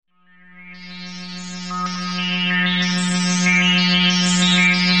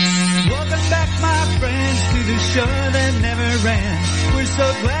show that never ran. We're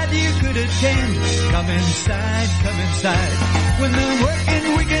so glad you could attend. Come inside, when the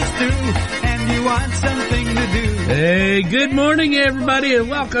working week is through and you want something to do. Hey, good morning everybody, and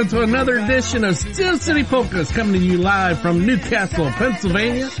welcome to another edition of Steel City Polkas, coming to you live from Newcastle,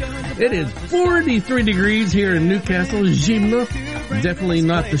 Pennsylvania. It is 43 degrees here in Newcastle. Zimno. Definitely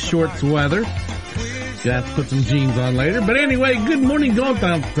not the shorts weather. Got to put some jeans on later. But anyway, good morning going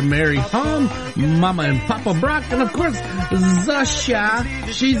down to Mary Hom, Mama and Papa Brock, and of course, Zasha.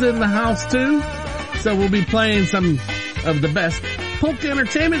 She's in the house too. So we'll be playing some of the best polka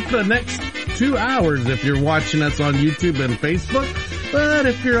entertainment for the next 2 hours if you're watching us on YouTube and Facebook. But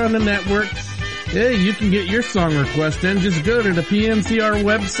if you're on the network, yeah, you can get your song request in. Just go to the PNCR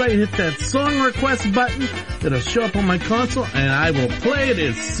website, hit that song request button. It'll show up on my console, and I will play it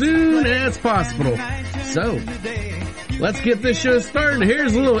as soon as possible. So, let's get this show started.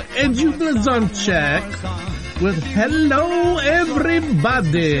 Here's a little Edu Blazonczak with Hello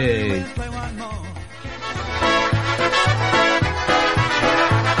Everybody.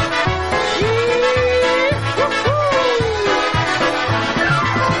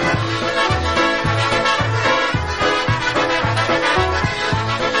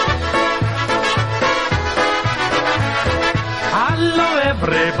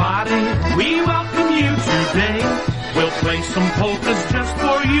 Everybody, we welcome you today. We'll play some polkas just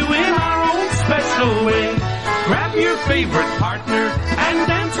for you in our own special way. Grab your favorite partner and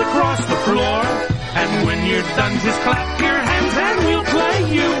dance across the floor. And when you're done, just clap your hands and we'll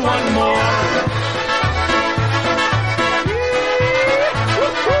play you one more.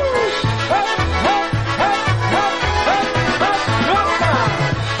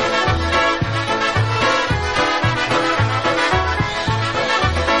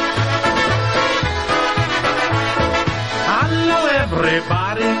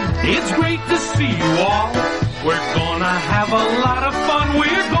 Everybody, it's great to see you all. We're gonna have a lot of fun,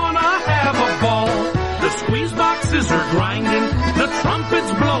 we're gonna have a ball. The squeeze boxes are grinding, the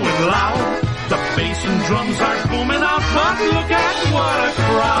trumpets blowing loud. The bass and drums are booming out, but look at what a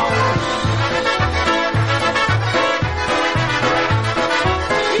crowd.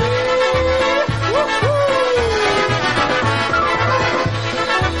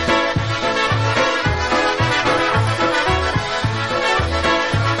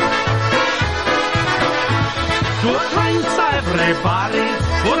 Everybody,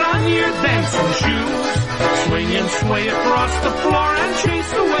 put on your dancing shoes. Swing and sway across the floor and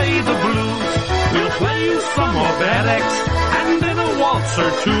chase away the blues. We'll play you some Obedics and then a waltz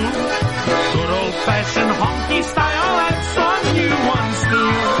or two. Good old-fashioned honky style and some new ones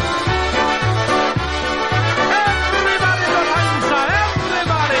too. Everybody, the dancer,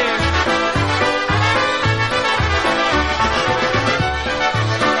 everybody.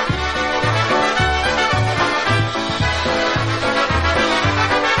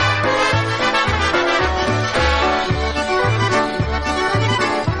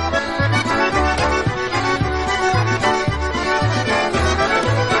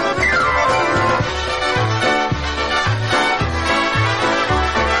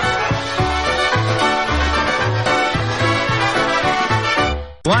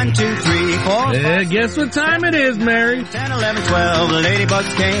 1, 2, 3, 4. Yeah, guess what time it is, Mary? 10, 11, 12. The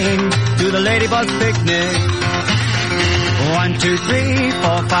ladybugs came to the ladybugs picnic. 1, 2, 3,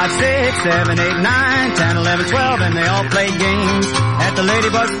 4, 5, 6, 7, 8, 9, 10, 11, 12, and they all played games at the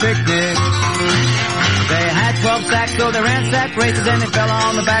ladybugs picnic. They had 12 sacks, so they ran sack races, and they fell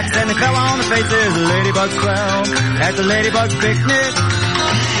on the backs, and they fell on the faces. The ladybugs 12 at the ladybugs picnic.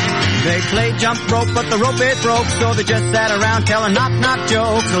 They played jump rope, but the rope it broke, so they just sat around telling knock-knock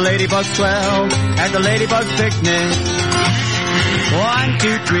jokes. The ladybugs 12 at the ladybugs picnic. 1,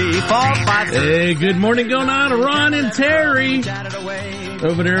 2, 3, 4, 5, 6. Hey, good morning going on to Ron and Terry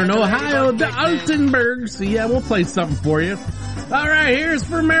over there in Ohio, the Altenbergs. So yeah, we'll play something for you. All right, here's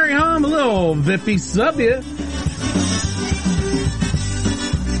for Mary Hom, a little Vippy Subia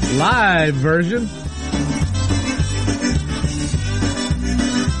live version.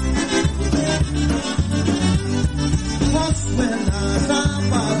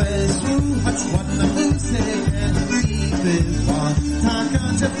 Ładna muzyka, bywa taka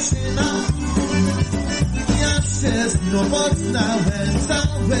dziewczyna. Ja się znów poznałem,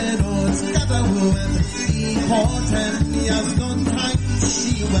 całe noc gadałem i potem ja znów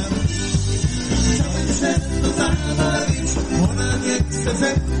tańczyłem. Chciałem się zabawić, ona nie chce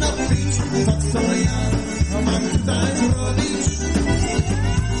ze mną pić. To co ja mam tutaj zrobić?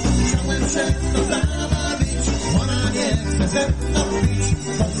 Chciałem się zabawić, ona nie chce ze mną pić.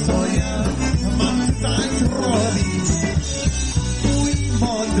 To co ja mam tutaj zrobić? Mój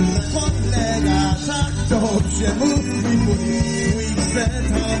mądry kolega tak dobrze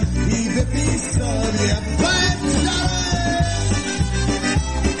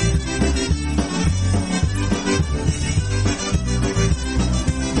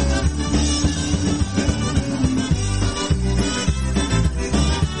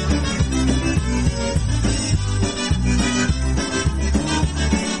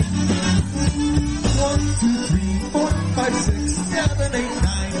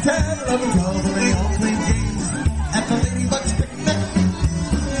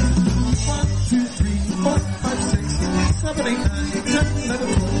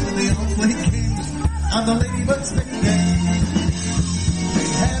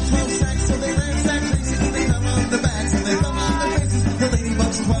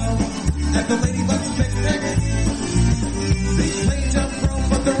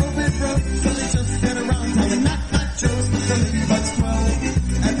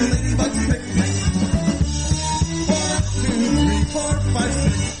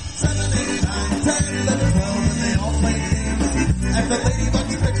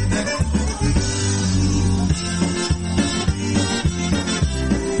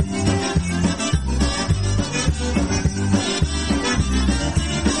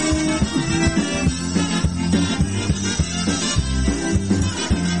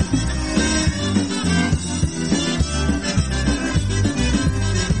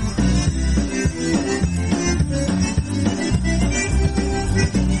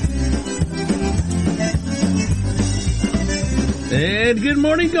And good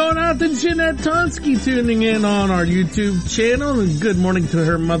morning going out to Jeanette Tonsky tuning in on our YouTube channel. And good morning to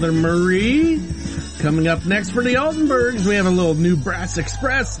her mother, Marie. Coming up next for the Altenbergs, we have a little new Brass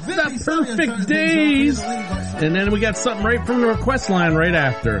Express, The Perfect Days. And then we got something right from the request line right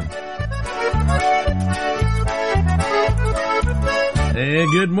after.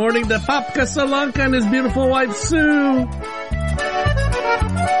 And good morning to Popka Solanka and his beautiful wife, Sue.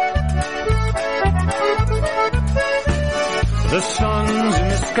 The sun's in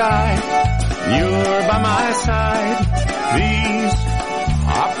the sky, you're by my side. These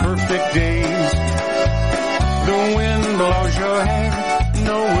are perfect days. The wind blows your hair,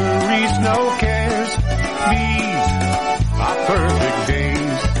 no worries, no cares. These are perfect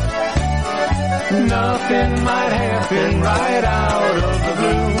days. Nothing might happen right out of the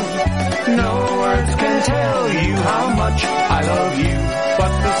blue. No words can tell you how much I love you,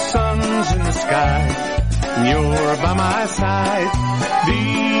 but the sun's in the sky. You're by my side.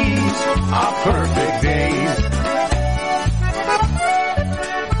 These are perfect days.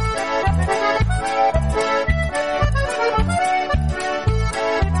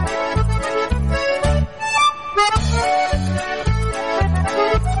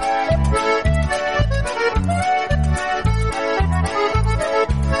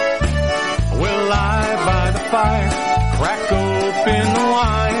 We'll lie by the fire, crack open the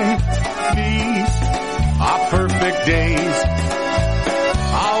wine. Perfect days.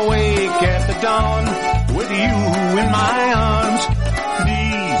 I'll wake at the dawn with you in my arms.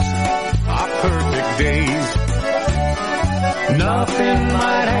 These are perfect days. Nothing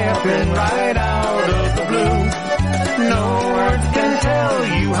might happen right out of the blue. No words can tell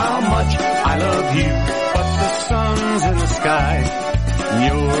you how much I love you, but the sun's in the sky.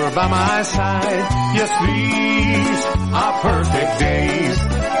 You're by my side. Yes, these are perfect days.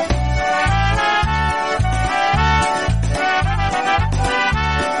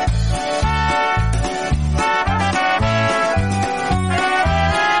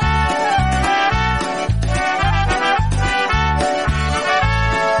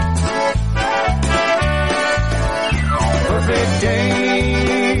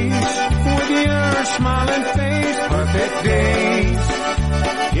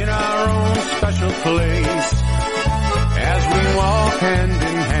 Place. As we walk hand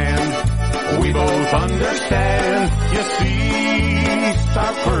in hand, we both understand. Yes, these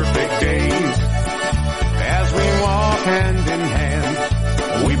are perfect days. As we walk hand in hand,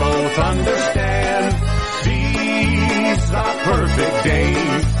 we both understand. These are perfect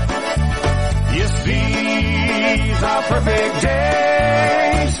days. Yes, these are perfect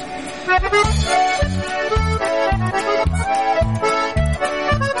days.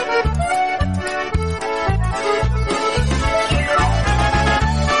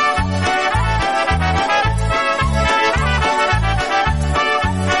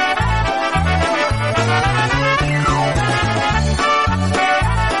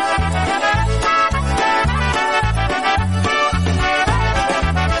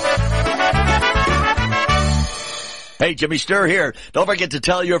 Hey, Jimmy Sturr here. Don't forget to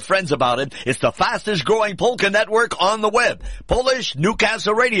tell your friends about it. It's the fastest growing polka network on the web.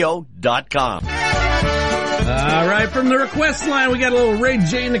 PolishNewcastleRadio.com. All right, from the request line, we got a little Ray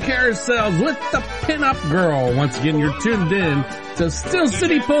J and the Carousels with the Pin-Up Girl. Once again, you're tuned in to Still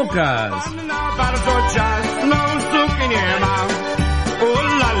City Polkas.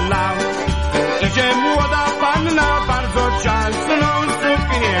 Idzie młoda panna, bardzo ciasną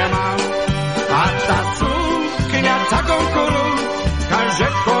suknię ma. A ta suknia taką kurutkę, że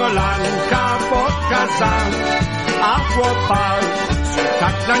kolanka pokaza. A chłopacy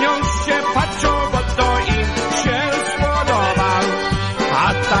tak na nią się patrzą, bo to im się spodoba.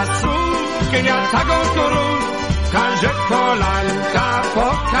 A ta suknia taką kurutkę, że kolanka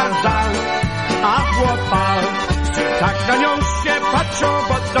pokaza. A chłopacy tak na nią się patrzą,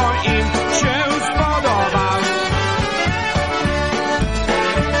 bo to im się spodoba.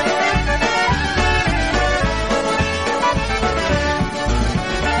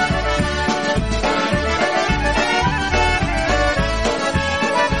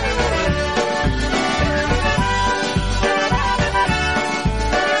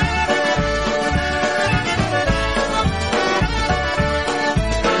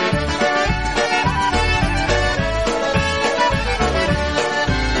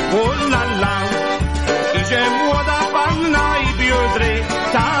 Idzie młoda panna i biodry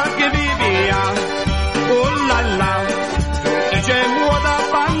tak wybija. Ulala. Idzie młoda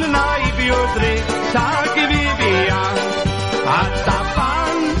panna i biodry tak wybija. A ta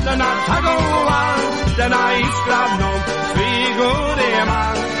panna taką ładna i sprawną figurę ma.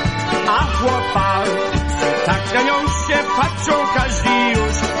 A chłopacy tak na nią się patrzą, każdy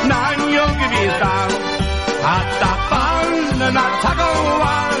już na nią gwizda. A ta panna taką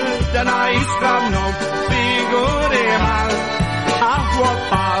ładna i sprawną figurę ma. A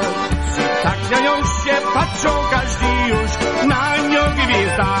chłopacy tak na nią się patrzą, każdy już na nią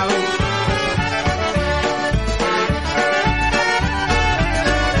gwizda.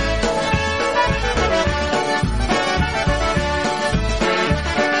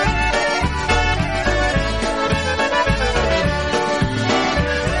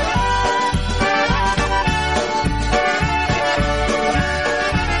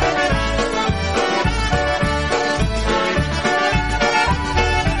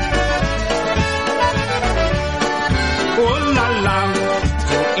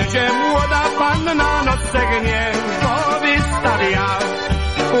 Idzie młoda panna, nocek niebo wystawia.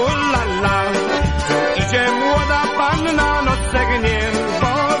 Ulala. Idzie młoda panna, nocek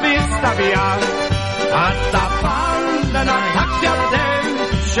niebo wystawia. A ta panna tak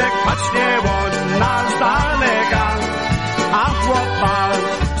wiaderze patrznie ona z daleka. A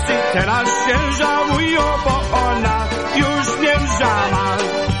chłopacy teraz się żałują, bo ona już nie ma.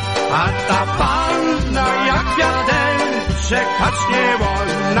 A ta panna jak wiaderze patrznie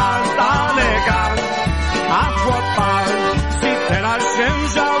ona z daleka. A chłopacy teraz się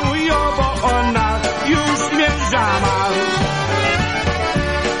żałują, bo ona już nie ma.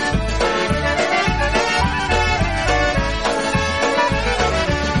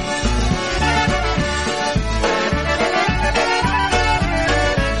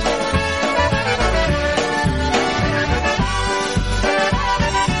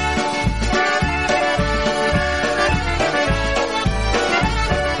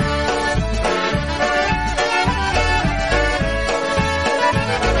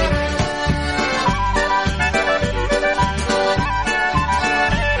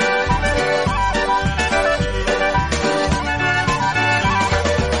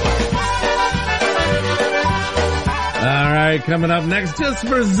 Coming up next, just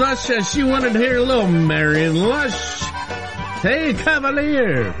for Zusha, she wanted to hear a little Marion Lush. Hey,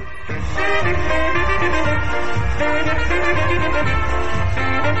 Cavalier.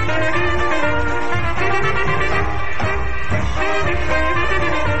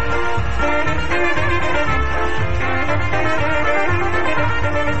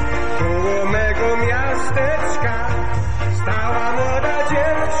 Koło mego miasteczka stała młoda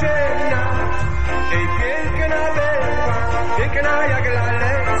dziewczyna. Ej, piękna była, piękna jak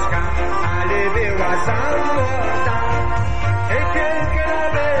laleczka, ale była za młoda. Ej, piękna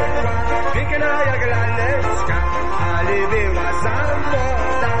była, piękna jak laleczka, ale była za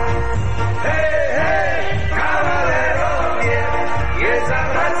młoda. Hej, hej, kawalerowie, nie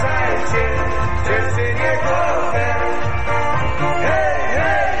zawracajcie dziewczynie głowę. Hej,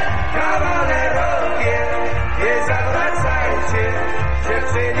 hej, kawalerowie, nie zawracajcie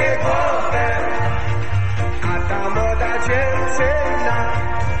dziewczynie głowę. A ta młoda dziewczyna,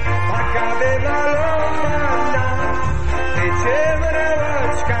 taka wymalowana, ty ciemne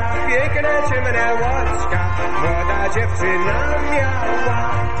łoczka, piękne ciemne łoczka, młoda dziewczyna miała.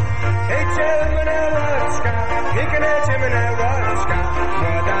 Hej, ciemne łoczka, piękne ciemne łoczka,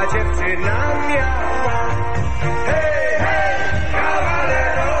 młoda dziewczyna miała.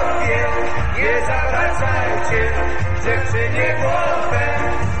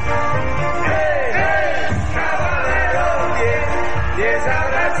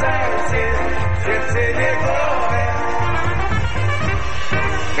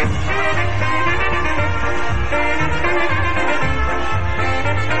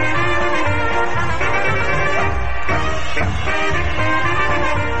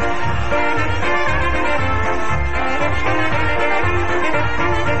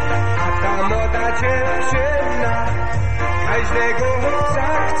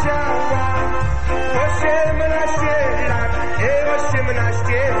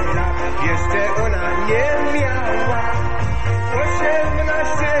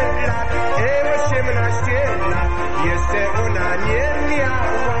 15 lat, jeszcze ona nie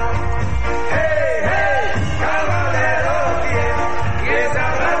miała. Hej, hej, kawalerowie, nie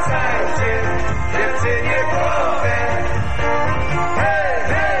zawracajcie dziewczynie głowę. Hej,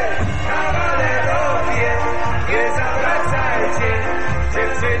 hej, kawalerowie, nie zawracajcie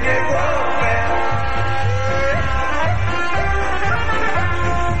dziewczynie głowę.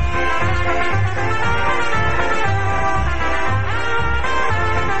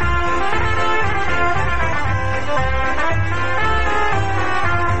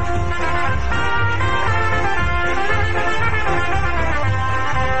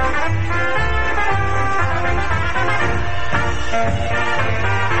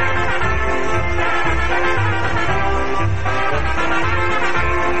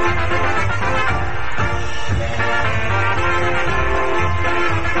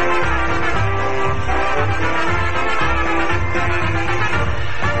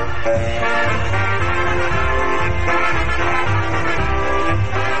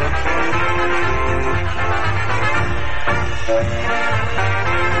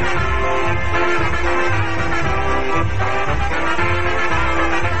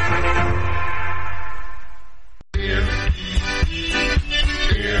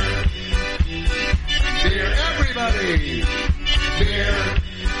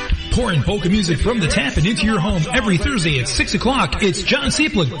 Pouring polka music from the tap and into your home every Thursday at 6 o'clock. It's John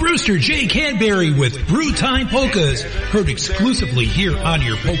Cieplik, Brewster J. Cadbury with Brew Time Polkas. Heard exclusively here on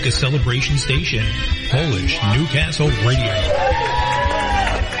your polka celebration station, Polish Newcastle Radio.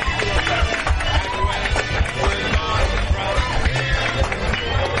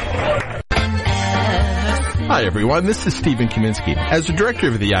 Hi everyone, this is Stephen Kaminsky. As the director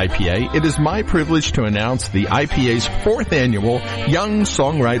of the IPA, it is my privilege to announce the IPA's 4th annual Young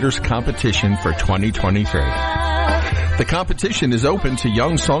Songwriters Competition for 2023. The competition is open to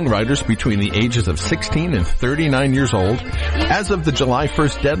young songwriters between the ages of 16 and 39 years old as of the July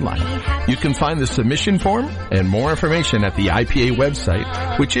 1st deadline. You can find the submission form and more information at the IPA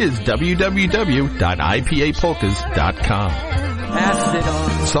website, which is www.ipapolkas.com.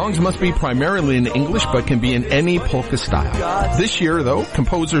 Songs must be primarily in English but can be in any polka style. This year, though,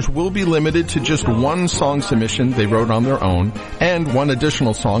 composers will be limited to just one song submission they wrote on their own and one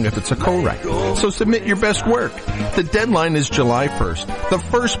additional song if it's a co-write. So submit your best work. The deadline is July 1st. The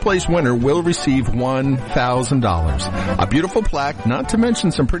first place winner will receive $1,000. A beautiful plaque, not to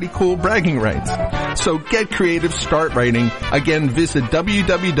mention some pretty cool bragging rights. So get creative, start writing. Again, visit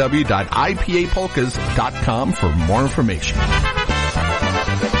www.ipapolkas.com for more information.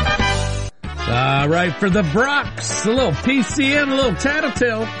 All right, for the Brox, a little PCN, a little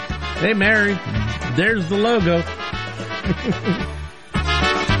tattletale. Hey, Mary, there's the logo.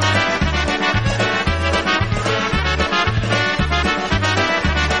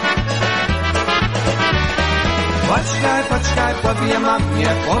 Poczekaj,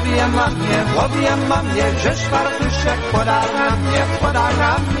 powiem mamie, że czwartuszek poda na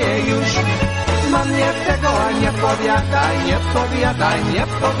mnie już. Mamie tego nie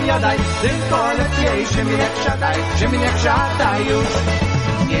powiadaj, tylko lepiej się mnie wsiadaj już.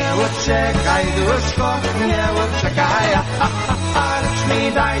 Nie uciekaj, duszko, nie uciekaj, lecz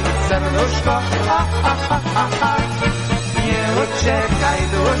mi daj serduszko, Nie uciekaj,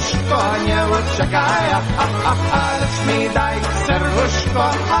 duszko, nie uciekaj, lecz mi daj serduszko,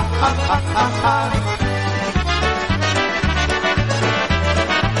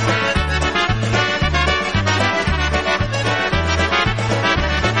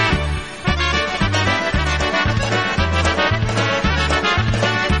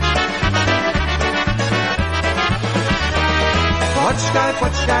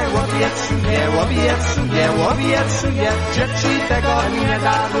 Poczekaj, łowiecuję, że ci tego nie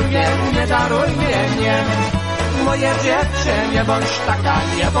daruję, nie. Moje dziewczę, nie bądź taka,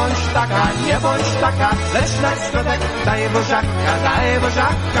 lecz na środek daj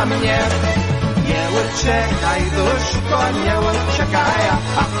bożaka mnie. Nie uciekaj, duszko, nie uciekaj,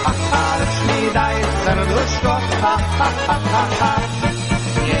 lecz mi daj serduszko,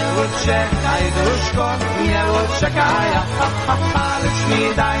 Nie uciekaj, duszko, nie uciekaj, lecz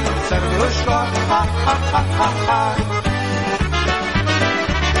mi daj serduszko,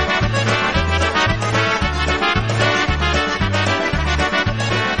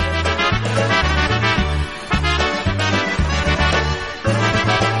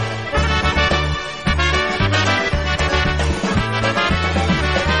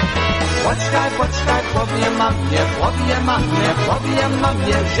 Poczekaj, powiem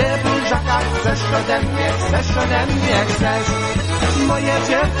mamie, że burzaka chcesz ode mnie. Moje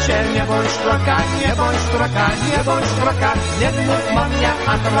dziewczę, nie bądź stroka, nie bądź stroka, nie bądź stroka, nie mów mamia,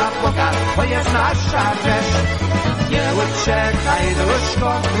 a trapoka, to jest nasza rzecz. Nie uciekaj,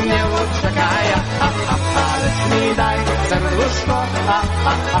 duszko, nie uciekaj, ha, ha, ha, lecz mi daj serduszko, ha,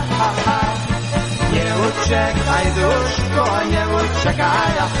 ha, ha, ha, ha. Nie uciekaj, duszko, nie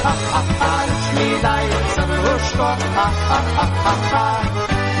uciekaj, ha, ha, ha, lecz mi daj serduszko, ha, ha, ha, ha, ha.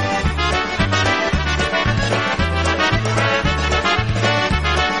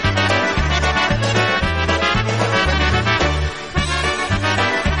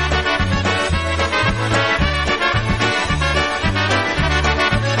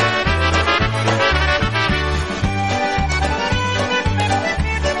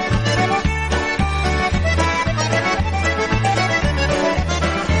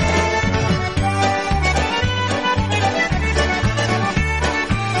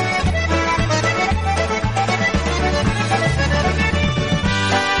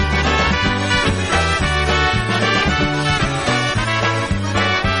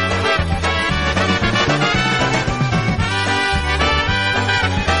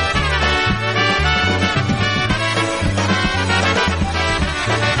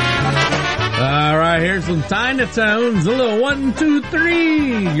 Here's some Tiny Tones, a little 1, 2,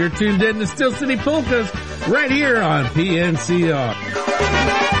 3. You're tuned in to Steel City Polkas right here on PNCR.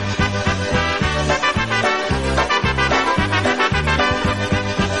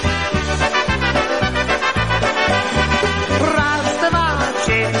 Raz, dwa,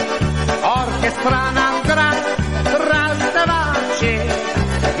 trzy, orkiestra nam gra. Raz, dwa, trzy,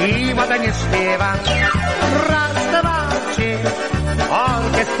 i ładnie śpiewa. Raz, dwa, trzy,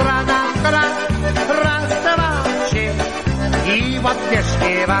 orkiestra nam gra. Raz, dwa, trzy, i ładnie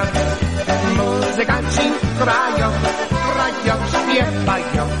śpiewa. Muzykanci grają, grają,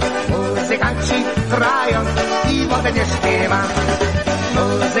 śpiewają. Muzykanci grają i ładnie śpiewa.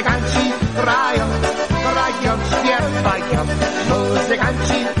 Muzykanci grają, grają, śpiewają.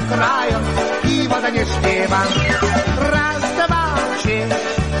 Muzykanci grają i ładnie śpiewa. Raz, dwa, trzy,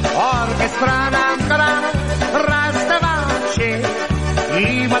 orkiestra nam gra. Raz, dwa, trzy,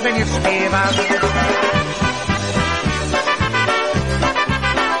 i ładnie śpiewa.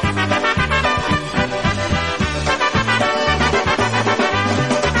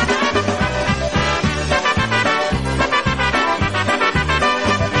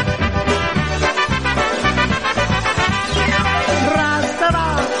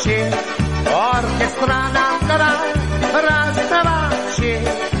 Orkiestra nam gra, raz, dwa, trzy,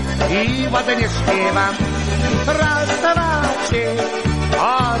 i ładnie śpiewa. Raz, dwa, trzy,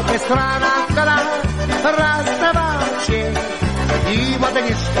 orkiestra nam gra, raz, dwa, trzy, i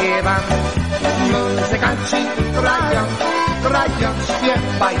ładnie śpiewa. Muzykanci grają, grają,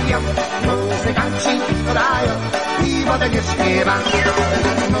 śpiewają. Muzykanci grają i ładnie śpiewa.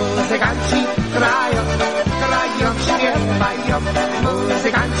 Muzykanci grają, grają, śpiewają.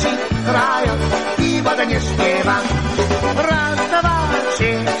 Muzykanci grają i ładnie śpiewa. Raz, dwa,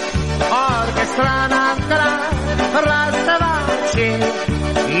 trzy, orkiestra nam gra. Raz, dwa, trzy,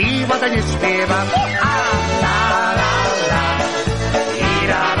 i ładnie śpiewa. A, la, la, la, i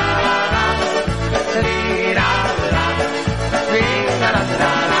la, la, la, la, li, la, la, li, la, la,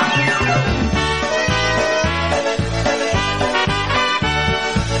 la, la.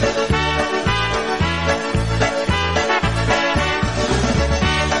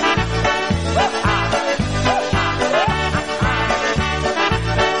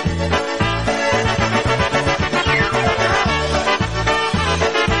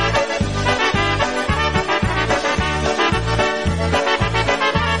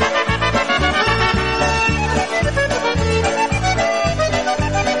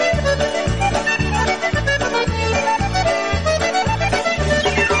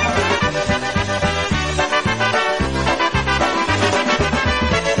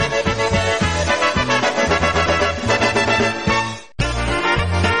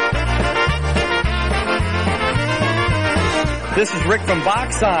 This is Rick from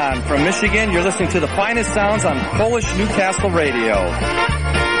Boxon from Michigan. You're listening to the finest sounds on Polish Newcastle Radio.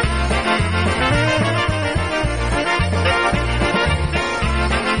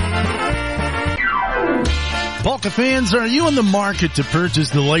 Polka fans, are you in the market to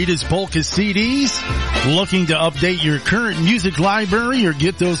purchase the latest polka CDs? Looking to update your current music library or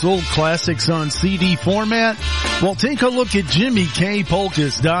get those old classics on CD format? Well, take a look at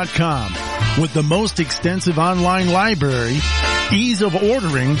JimmyKPolkas.com. With the most extensive online library, ease of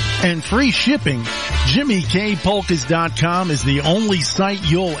ordering, and free shipping, JimmyKPolkas.com is the only site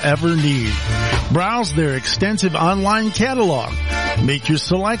you'll ever need. Browse their extensive online catalog. Make your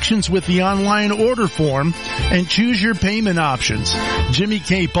selections with the online order form and choose your payment options. Jimmy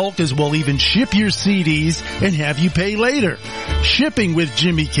K. Polkas will even ship your CDs and have you pay later. Shipping with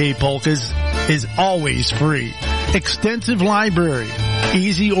Jimmy K. Polkas is always free. Extensive library,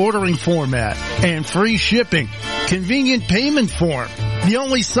 easy ordering format, and free shipping. Convenient payment form. The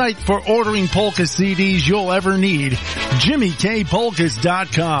only site for ordering polka CDs you'll ever need.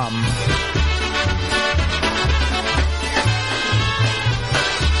 JimmyKPolkas.com.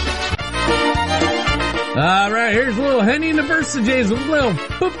 All right, here's a little Henny Universities with a little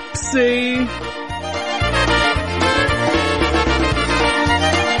Poopsie.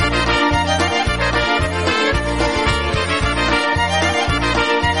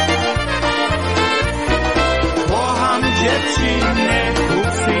 Kocham dziewczynę,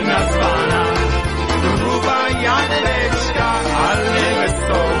 Pupsi nazwana, gruba jak beczka, ale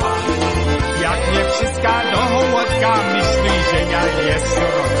wesoła. Jak nie wciska do hołodka, myśli, że ja jest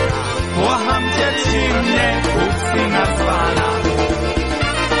soroka. Kocham dziewczynę, Pupsi nazwana.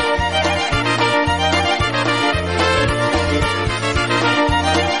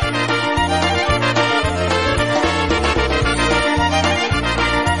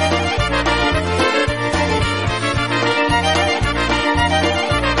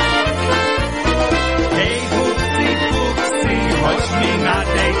 Hej, Pupsi, Pupsi, chodź mi na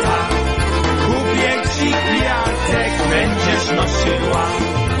dejta. Kupię ci kwiatek, będziesz nosiła.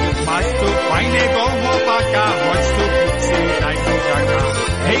 Masz tu fajnego chłopaka, chodź tu Pupsi, daj buziaka.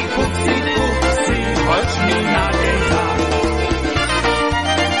 Hej Pupsi, Pupsi, chodź mi na dejta.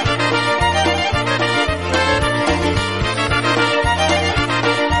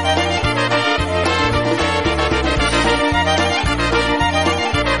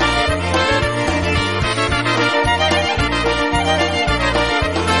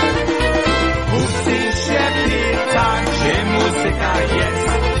 Pupsi się pyta, gdzie muzyka jest.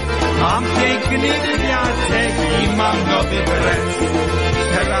 Mam piękny kwiatek i mam nowy dres.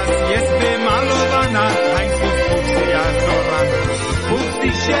 Teraz jest wymalowana, tańców Pupsi aż do rana.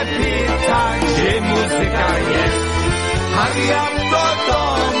 Pupsi się pyta, gdzie muzyka jest. Haria do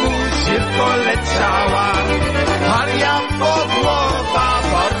domu szybko leciała. Haria głowa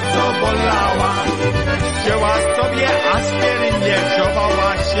bardzo bolała. Wzięła sobie aspirynę,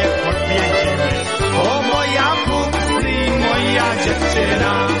 wziąwała się pod wiedźmy. O moja Pupsi, moja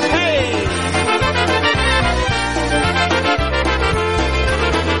dziewczyna. Hej!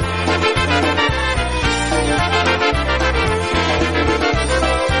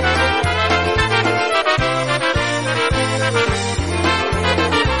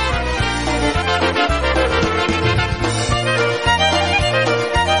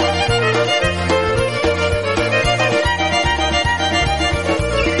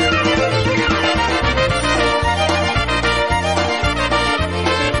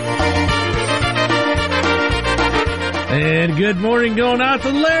 And good morning going out to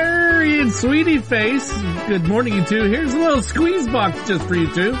Larry and Sweetie Face. Good morning, you two. Here's a little squeeze box just for you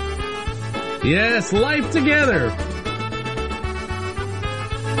two. Yes, life together.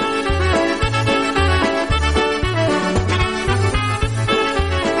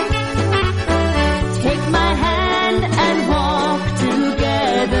 Take my hand and walk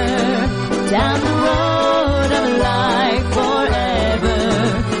together down the road of life forever.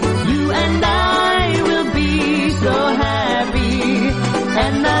 You and I will be so happy,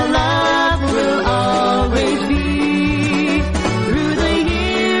 and our love will always be. Through the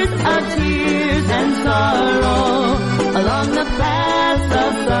years of tears and sorrow, along the paths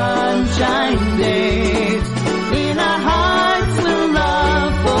of sunshine days, in our hearts we'll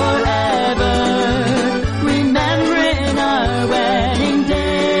love forever, remembering our wedding day.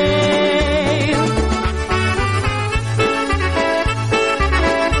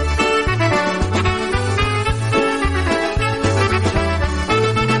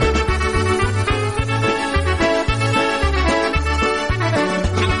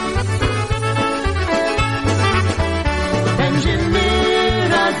 Będziemy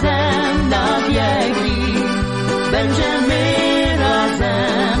razem na wieki, będziemy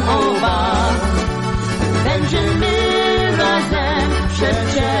razem oba, będziemy razem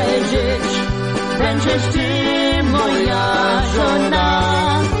przeżyć, będziesz ty moja żona.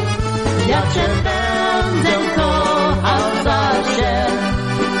 Ja cię będę kochał zawsze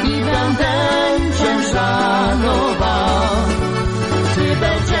i będę cię szanował. Ty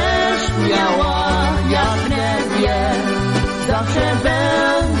będziesz miała jak niebie, zawsze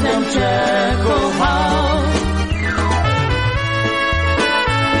będę cię kochał.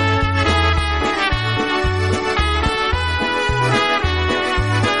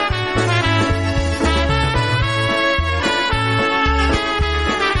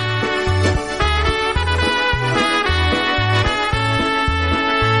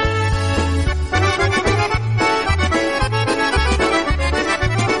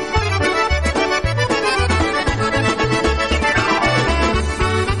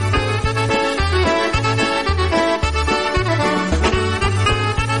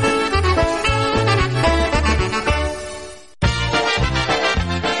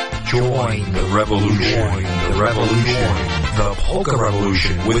 revolution. The revolution. The Polka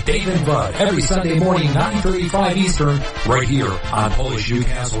Revolution with Dave and Bud every Sunday morning, 9:35 Eastern, right here on Polish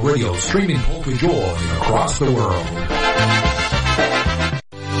Newcastle Radio, streaming Polka Joy across the world.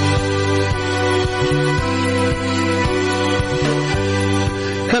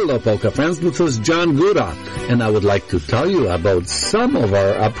 Hello, Polka friends. This is John Gura, and I would like to tell you about some of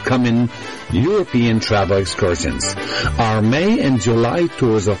our upcoming European travel excursions. Our May and July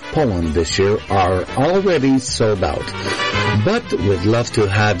tours of Poland this year are already sold out, but we'd love to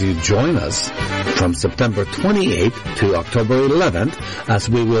have you join us from September 28th to October 11th as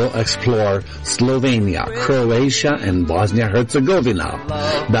we will explore Slovenia, Croatia, and Bosnia-Herzegovina.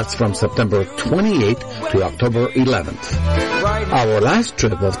 That's from September 28th to October 11th. Our last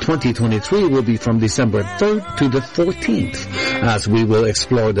trip of 2023 will be from December 3rd to the 14th as we will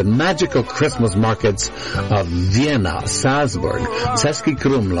explore the magical Christmas markets of Vienna, Salzburg, Czeski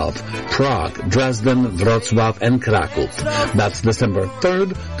Krumlov, Prague, Dresden, Wrocław, and Kraków. That's December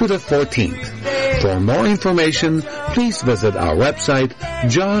 3rd to the 14th. For more information, please visit our website,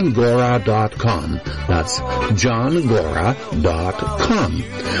 johngora.com. That's johngora.com.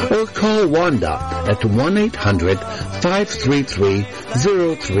 Or call Wanda at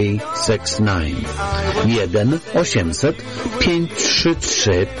 1-800-533-0369.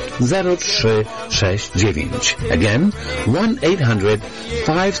 1-800-533-0369. Again,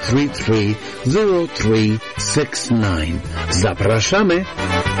 1-800-533-0369. Zapraszamy.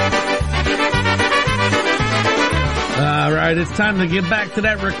 All right, it's time to get back to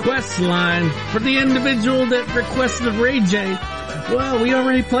that request line for the individual that requested Ray J. Well, we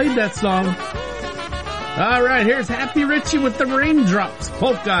already played that song. All right, here's Happy Richie with the Raindrops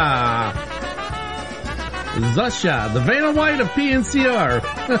Polka. Zosha, the Vanna White of PNCR.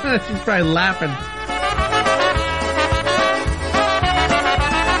 She's probably laughing.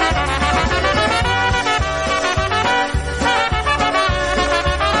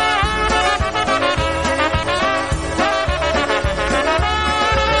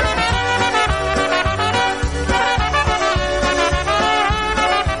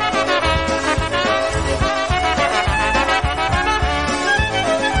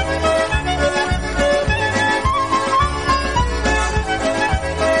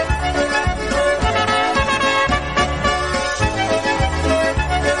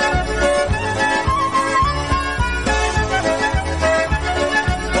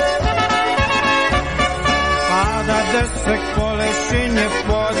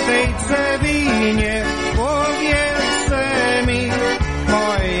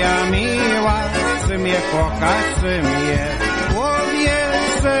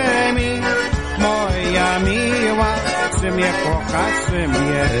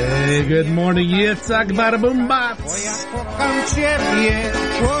 Hey, good morning, Yitzhak Bada Boom Bots. Kocham ciebie,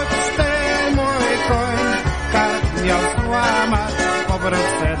 choć ty mój koń, kark miał złamać,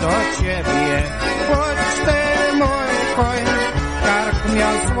 powrócę do ciebie. Choć ty mój koń, kark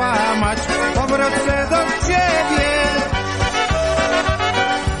miał złamać, powrócę do ciebie.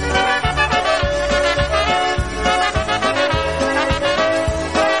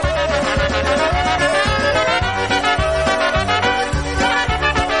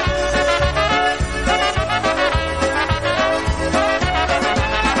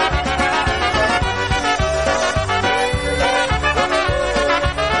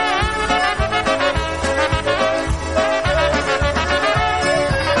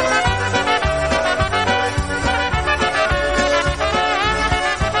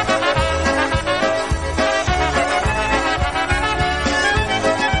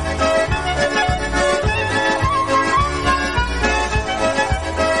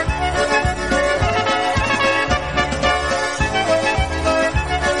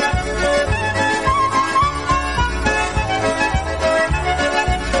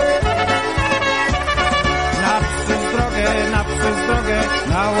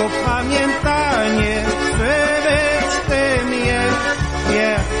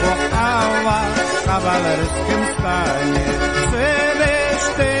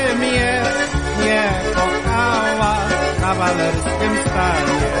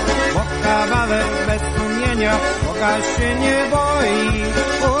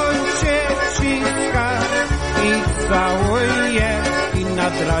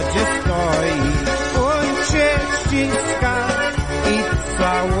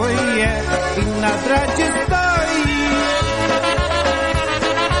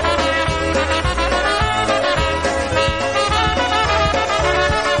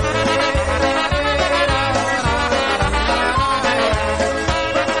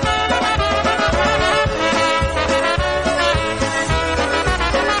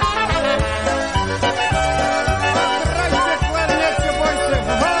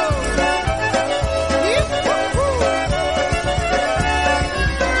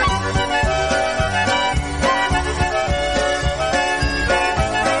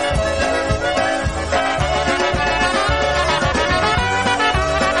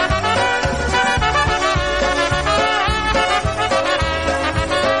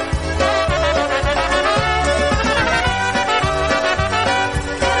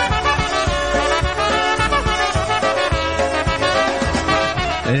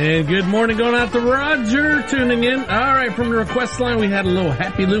 And good morning going out to Roger tuning in. All right, from the request line, we had a little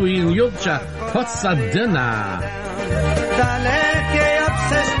Happy Louie and Julcia Posadyna. Dalekie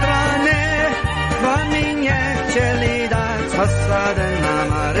obce strony, bo mi nie chcieli dać Posadyna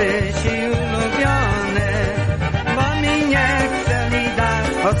Marysi ulubione. Bo mi nie chcieli dać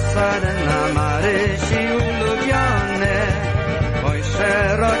Posadyna Marysi ulubione. Oj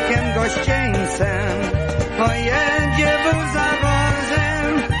szerokim gościńcem, pojedzie wóz za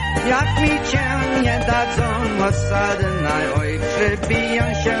wozem. Jak mi cię nie dadzą Posadyna, oj przybiją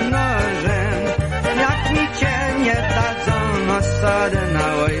się nożem. Jak mi cię nie dadzą Posadyna,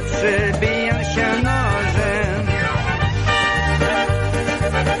 oj przybiją się nożem.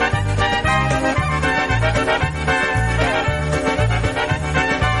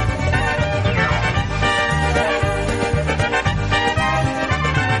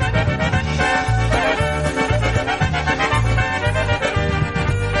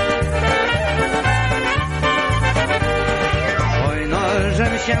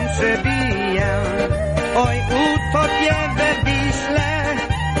 Się przebiję, oj utopię we Wiśle,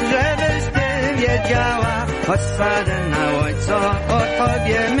 żebyś ty wiedziała, Posadyna, oj co o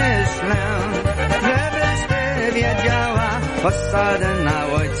tobie myślę, żebyś ty wiedziała, Posadyna,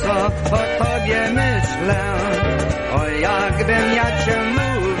 oj co o tobie myślę. Oj jakbym ja cię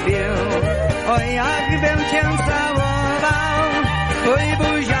lubił, oj jakbym cię całował, oj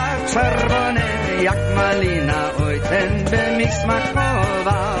buziak czerwony jak malina, oj ten by mi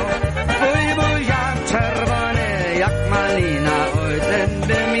smakował. Oj buziak czerwony jak malina, oj ten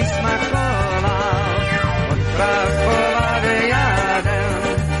by mi smakował. Od Krakowa wyjadę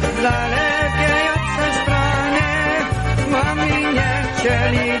w dalekiej obce stronie, bo mi nie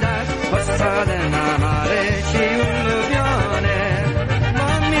chcieli dać Posadyna Marysi ulubione.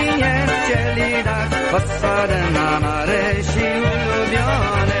 Bo mi nie chcieli dać Posadyna Marysi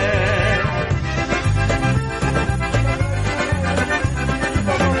ulubione.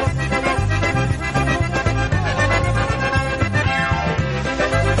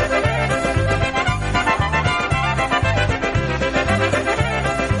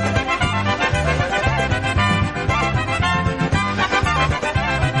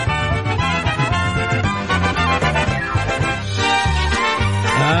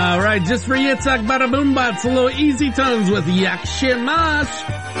 Right, just for Yitzhak Bada Boom Bots, a little Easy Tones with Jak się masz.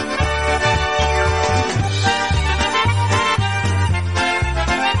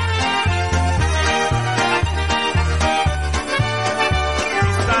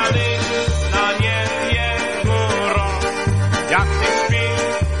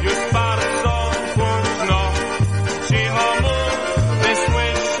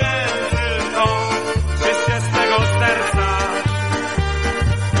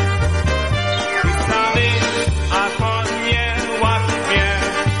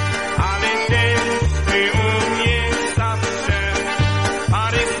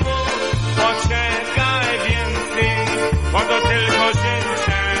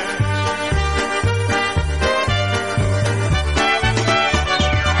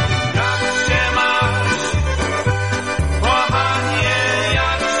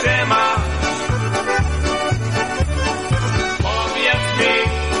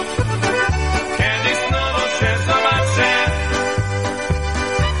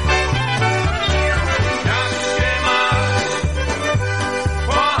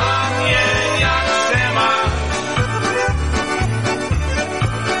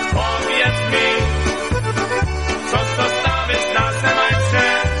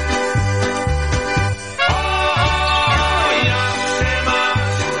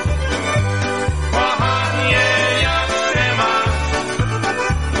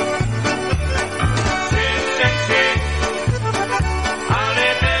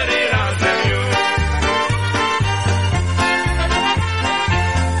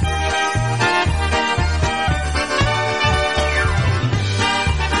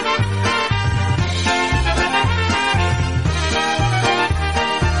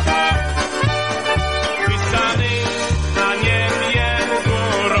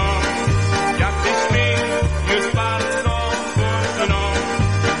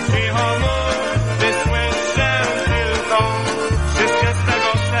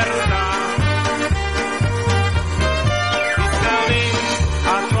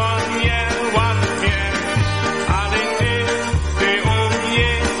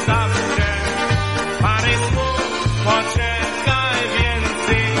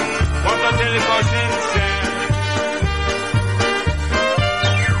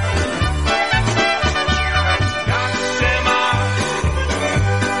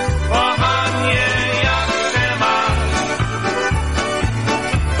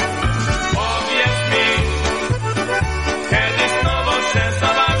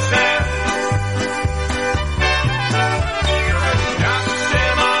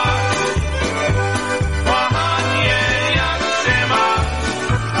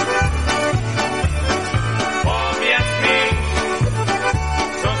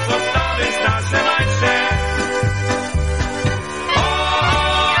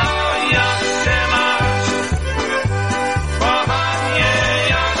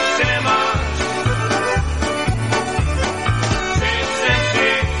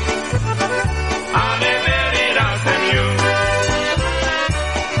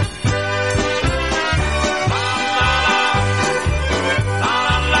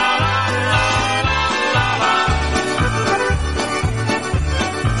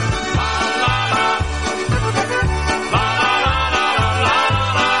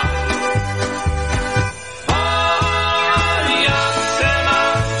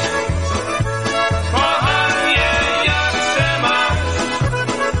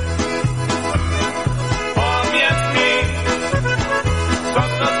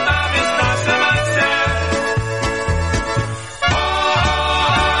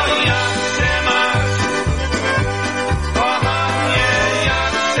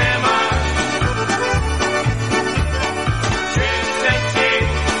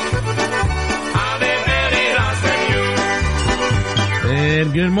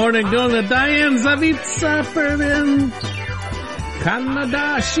 And good morning going to Diane Zawica in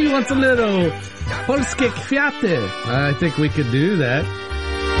Canada. She wants a little Polskie Kwiaty. I think we could do that.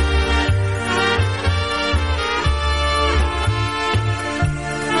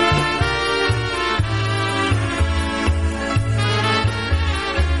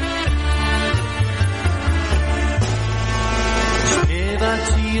 Śpiewa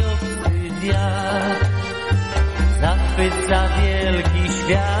ci obcy wiatr, zachwyca wielki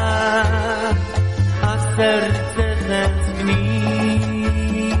świat, a serce tęskni.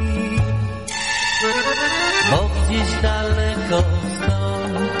 Bo gdzieś daleko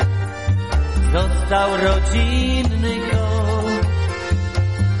stąd został rodzinny kąt,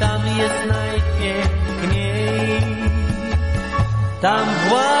 tam jest najpiękniej, tam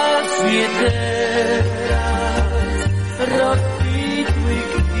właśnie teraz rozkwitły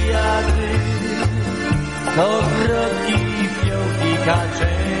kwiaty, to wrotki, fiołki,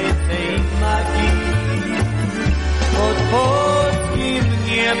 kaczęcej maki. Pod polskim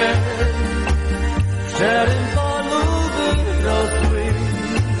niebem w szczerym polu wyrosły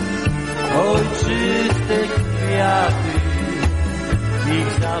ojczyste kwiaty, w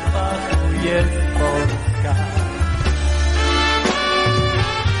ich zapachu jest Polska.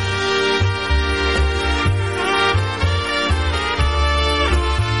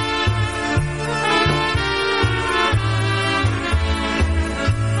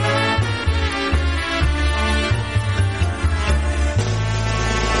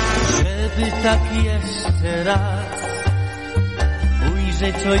 Żeby tak jeszcze raz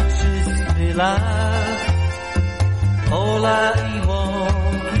ujrzeć ojczysty las, pola i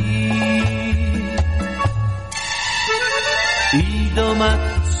łąki, i do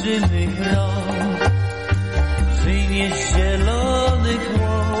matczynych rąk przynieś zielonych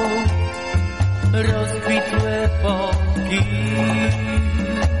łąk rozkwitłe pąki,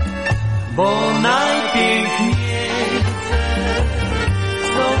 bo najpiękniejsze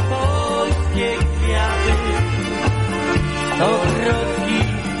są polskie kwiaty, to wrotki,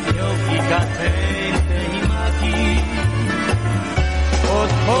 fiołki, kaczęce i maki. Pod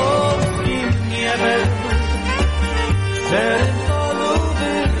polskim niebem w szczerym polu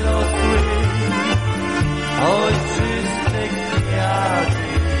wyrosły ojczyste kwiaty,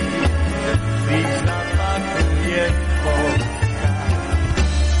 w ich zapachu jest Polska.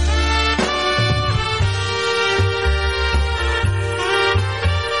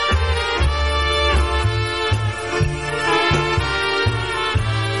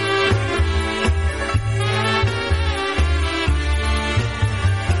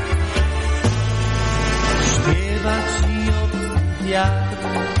 Wiatr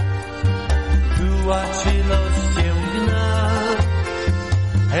tułaczy los cię gna,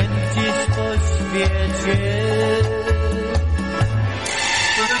 chęcisz po świecie.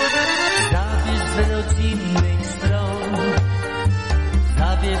 Zabierz z rodzinnych stron,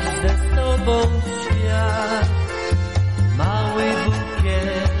 zabierz ze sobą świat, mały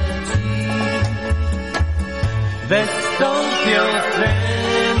bukiecik, bez tą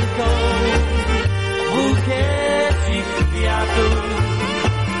piosenką, bukiecik kwiatów,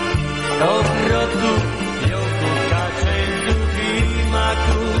 dobrotów, fiołków, kaczęców i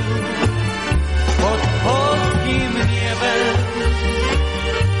maków. Pod polskim niebem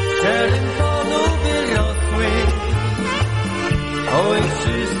w szczerym polu wyrosły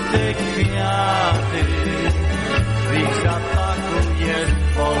ojczyste kwiaty, w ich zapachu jest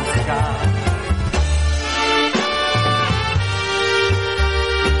Polska.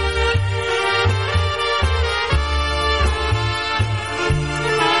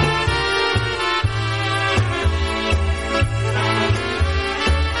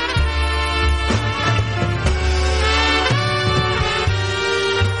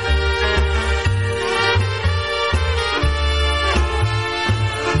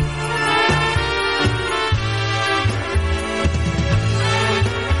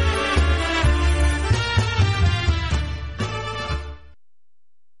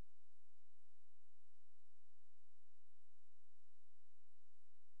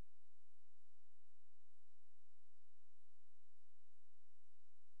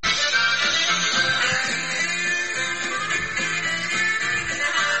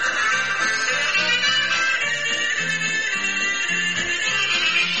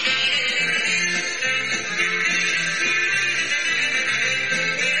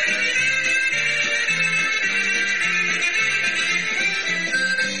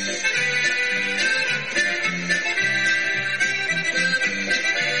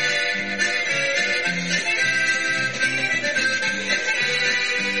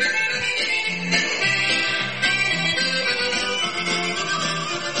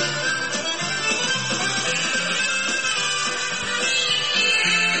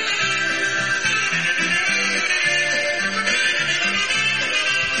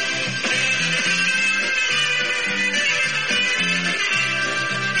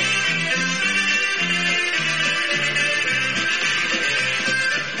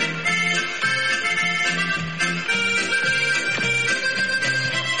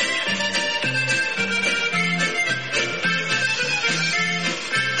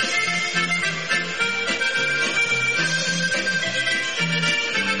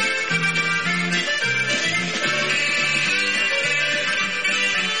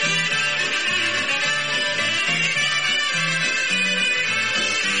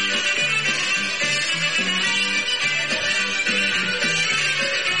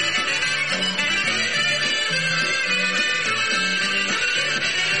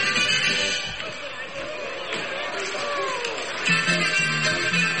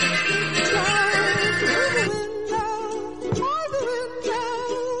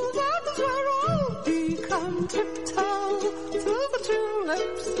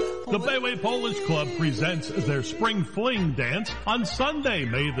 Bayaway Polish Club presents their Spring Fling dance on Sunday,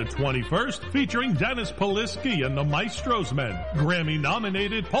 May the 21st, featuring Dennis Poliski and the Maestros Men,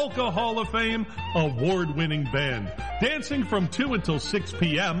 Grammy-nominated Polka Hall of Fame award-winning band, dancing from 2 until 6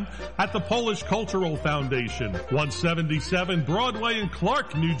 p.m. at the Polish Cultural Foundation, 177 Broadway in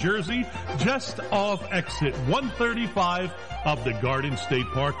Clark, New Jersey, just off exit 135 of the Garden State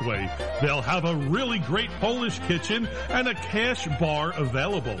Parkway. They'll have a really great Polish kitchen and a cash bar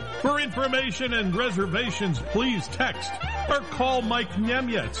available. For information and reservations, please text or call Mike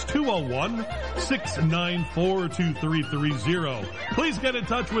Niemiec, 201-694-2330. Please get in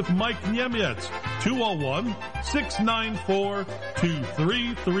touch with Mike Niemiec,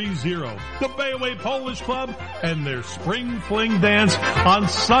 201-694-2330. The Bayaway Polish Club and their Spring Fling dance on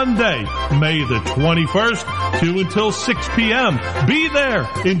Sunday, May the 21st, 2 until 6 p.m. Be there.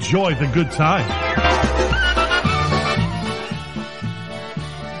 Enjoy the good time.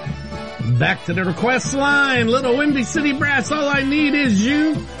 Back to the request line. Little Windy City Brass, All I Need Is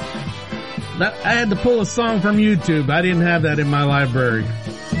You. I had to pull a song from YouTube. I didn't have that in my library.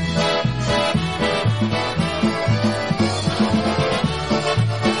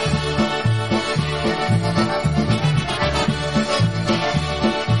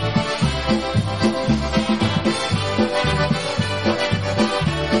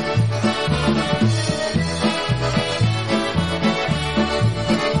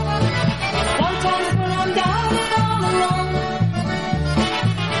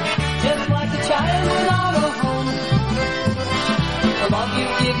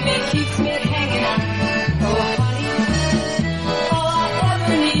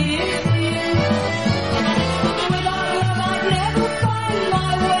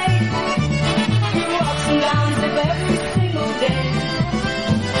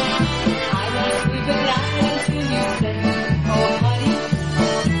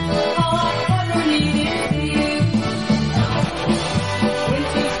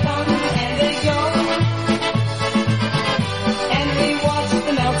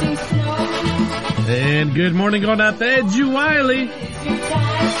 And good morning going out there, Edgy Wiley.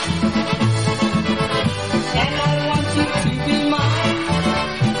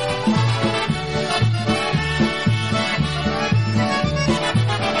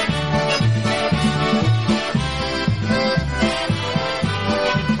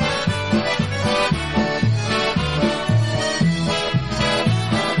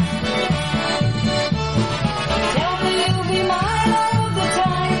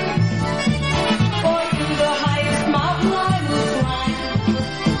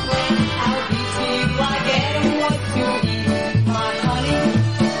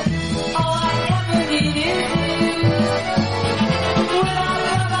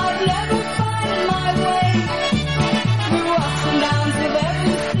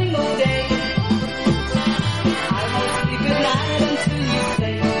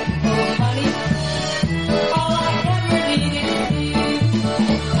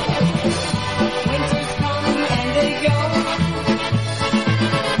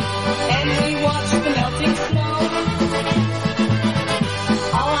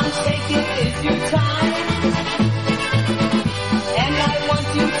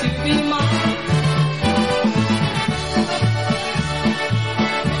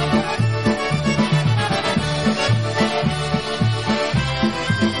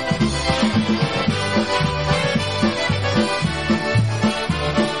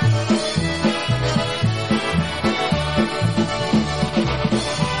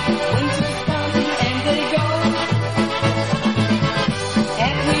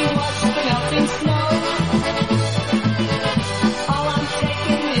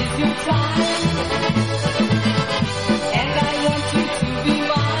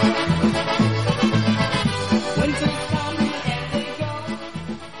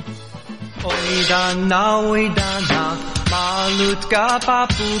 Oj dana, malutka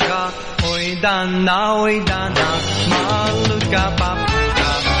papuga. Oj dana, malutka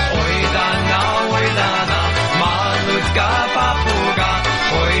papuga. Oj dana, malutka papuga.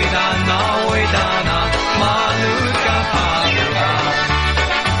 Oj dana, malutka papuga.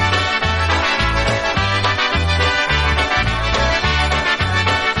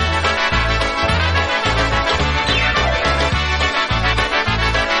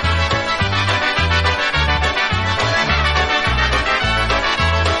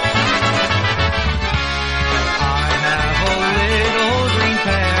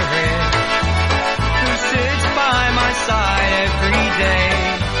 Side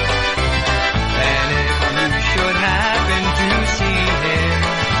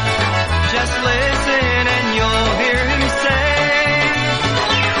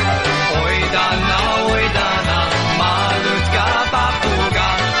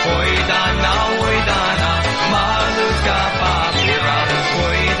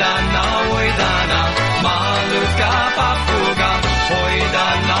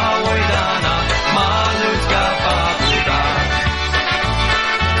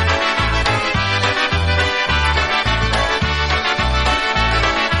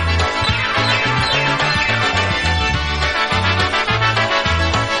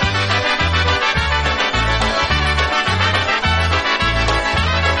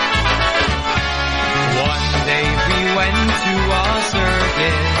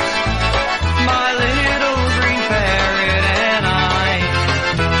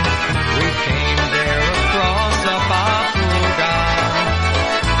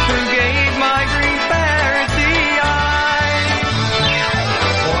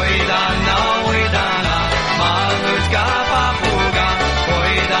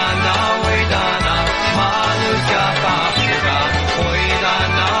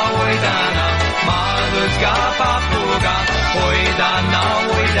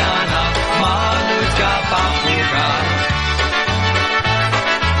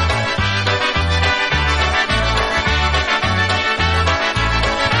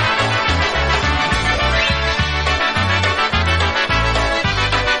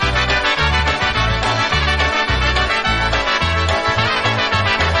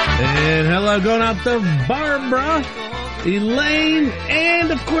hello going out to Barbara, Elaine,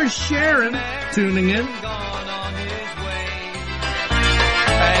 and of course Sharon tuning in. And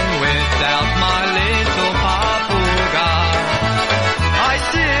without my little papuga, I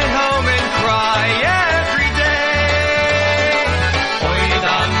sit home and cry every day.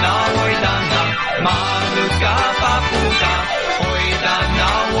 Oidana, malutka papuga. Oidana,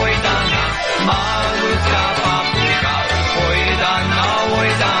 malutka papuga. Oidana,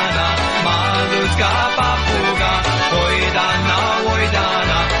 malutka papuga. Oidana,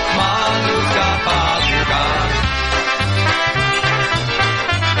 malutka papuga.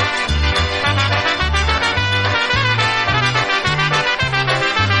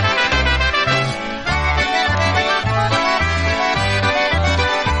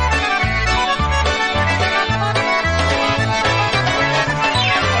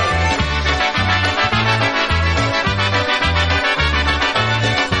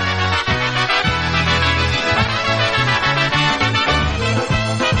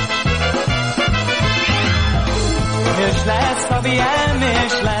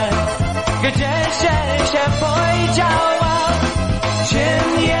 Myślę, gdzie się podziała. Czy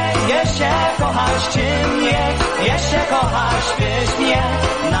mnie jeszcze kochasz, czy mnie jeszcze kochasz, byś mnie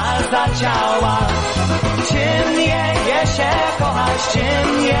nas zaciała. Czy mnie jeszcze kochasz, czy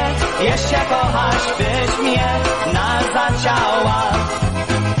mnie jeszcze kochasz, byś mnie nas zaciała.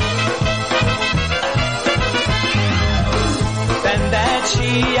 Będę ci,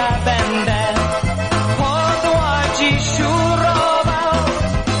 ja będę podłogi szurował.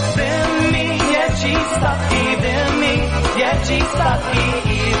 Statki i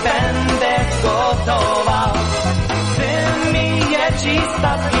będę gotował. Wymiję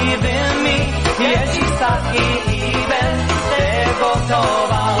ci statki i będę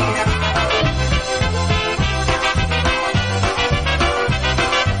gotował.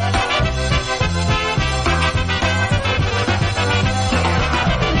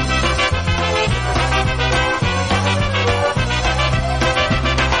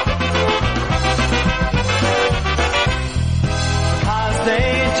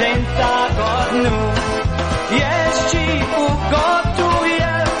 Dzień tygodniu jest ci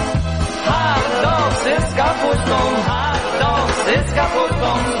ugotuję. Zyska pustą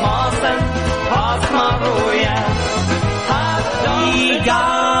z mostem posmaruję. We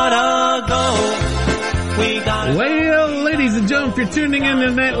gotta go. Well, ladies and gentlemen, if you're tuning in to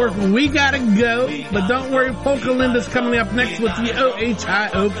the network, we gotta go. But don't worry, Polka Linda's coming up next with the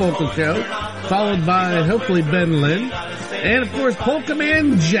OHIO Polka Show, followed by, hopefully, Ben Lynn. And, of course, Polka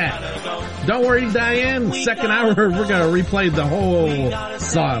Man Jack. Don't worry, Diane. Second hour, we're going to replay the whole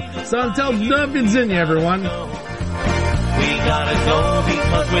song. So until Dubbins everyone. We gotta go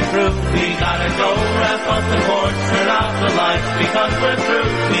because we're through. We gotta go wrap up the cords, turn off the lights because we're through.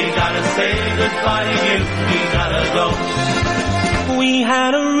 We gotta say goodbye to you. We gotta go. We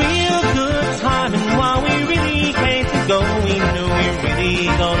had a real good time, and while we really hate to go, we knew we really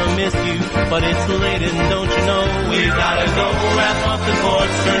gonna miss you. But it's late and don't you know, we gotta go wrap up the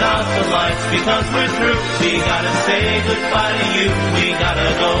cords, turn off the lights because we're through. We gotta say goodbye to you. We gotta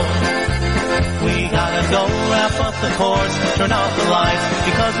go. We gotta go wrap up the cords, turn off the lights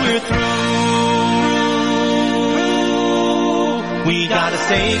because we're through. We gotta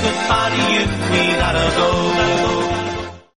say goodbye to you. We gotta go.